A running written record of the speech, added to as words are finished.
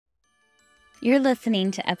You're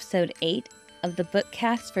listening to episode 8 of the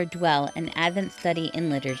Bookcast for Dwell, an Advent study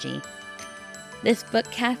in liturgy. This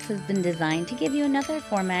bookcast has been designed to give you another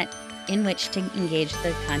format in which to engage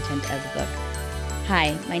the content of the book.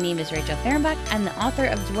 Hi, my name is Rachel Fehrenbach. I'm the author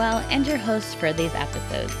of Dwell and your host for these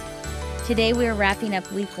episodes. Today we are wrapping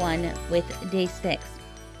up week 1 with day 6,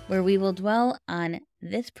 where we will dwell on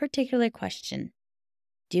this particular question.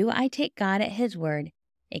 Do I take God at His word,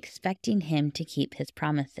 expecting Him to keep His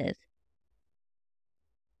promises?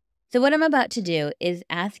 So what I'm about to do is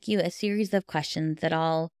ask you a series of questions that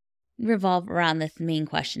all revolve around this main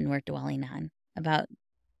question we're dwelling on, about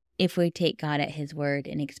if we take God at His word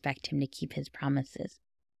and expect Him to keep His promises.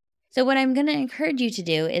 So what I'm going to encourage you to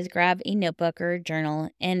do is grab a notebook or a journal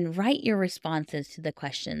and write your responses to the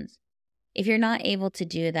questions. If you're not able to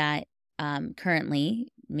do that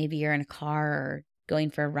currently, maybe you're in a car or going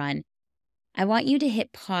for a run, I want you to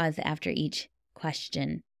hit pause after each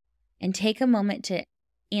question and take a moment to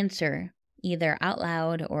answer either out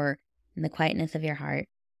loud or in the quietness of your heart.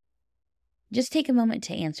 Just take a moment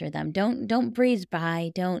to answer them. Don't breeze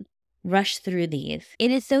by. Don't rush through these. It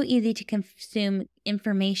is so easy to consume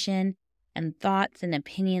information and thoughts and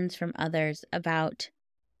opinions from others about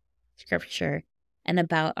Scripture and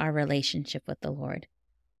about our relationship with the Lord.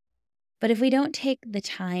 But if we don't take the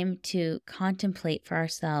time to contemplate for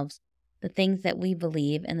ourselves the things that we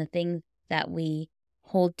believe and the things that we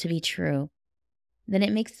hold to be true, then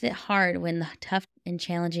it makes it hard when the tough and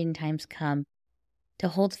challenging times come to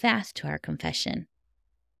hold fast to our confession.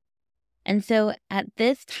 And so at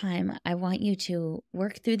this time, I want you to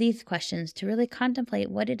work through these questions to really contemplate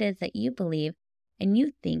what it is that you believe and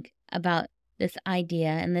you think about this idea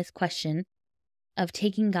and this question of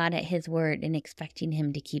taking God at His word and expecting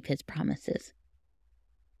Him to keep His promises.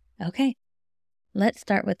 Okay, let's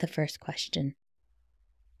start with the first question.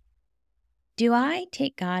 Do I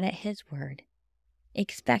take God at His word,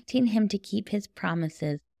 expecting Him to keep His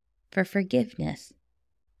promises for forgiveness,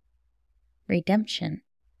 redemption,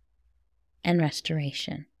 and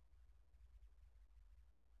restoration?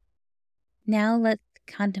 Now let's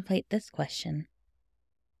contemplate this question.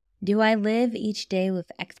 Do I live each day with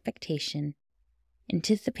expectation,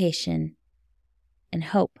 anticipation, and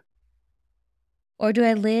hope? Or do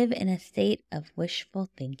I live in a state of wishful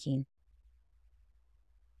thinking?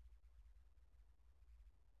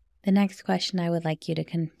 The next question I would like you to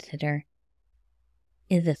consider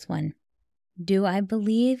is this one. Do I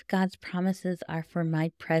believe God's promises are for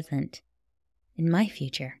my present and my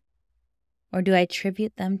future? Or do I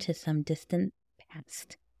attribute them to some distant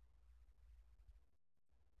past?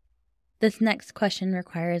 This next question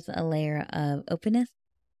requires a layer of openness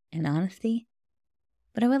and honesty,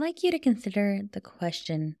 but I would like you to consider the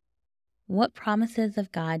question, what promises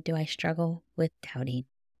of God do I struggle with doubting?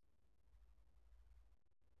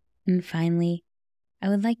 And finally, I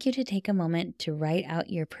would like you to take a moment to write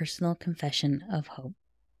out your personal confession of hope.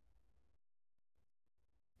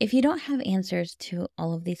 If you don't have answers to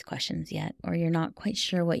all of these questions yet, or you're not quite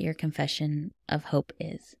sure what your confession of hope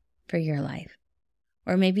is for your life,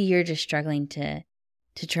 or maybe you're just struggling to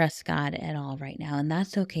trust God at all right now, and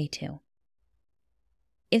that's okay too.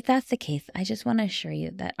 If that's the case, I just want to assure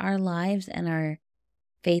you that our lives and our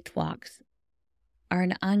faith walks are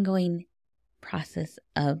an ongoing process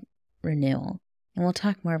of renewal. And we'll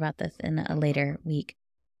talk more about this in a later week.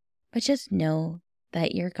 But just know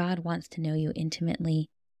that your God wants to know you intimately.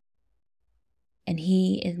 And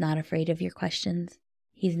He is not afraid of your questions.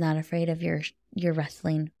 He's not afraid of your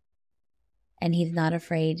wrestling. And He's not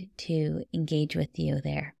afraid to engage with you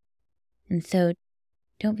there. And so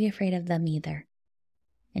don't be afraid of them either.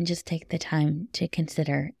 And just take the time to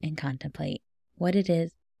consider and contemplate what it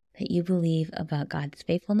is that you believe about God's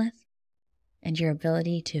faithfulness and your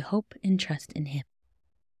ability to hope and trust in Him.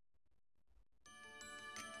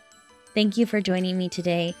 Thank you for joining me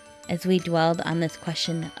today as we dwelled on this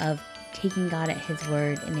question of taking God at His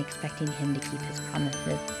word and expecting Him to keep His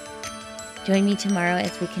promises. Join me tomorrow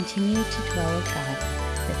as we continue to dwell with God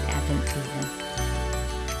this Advent season.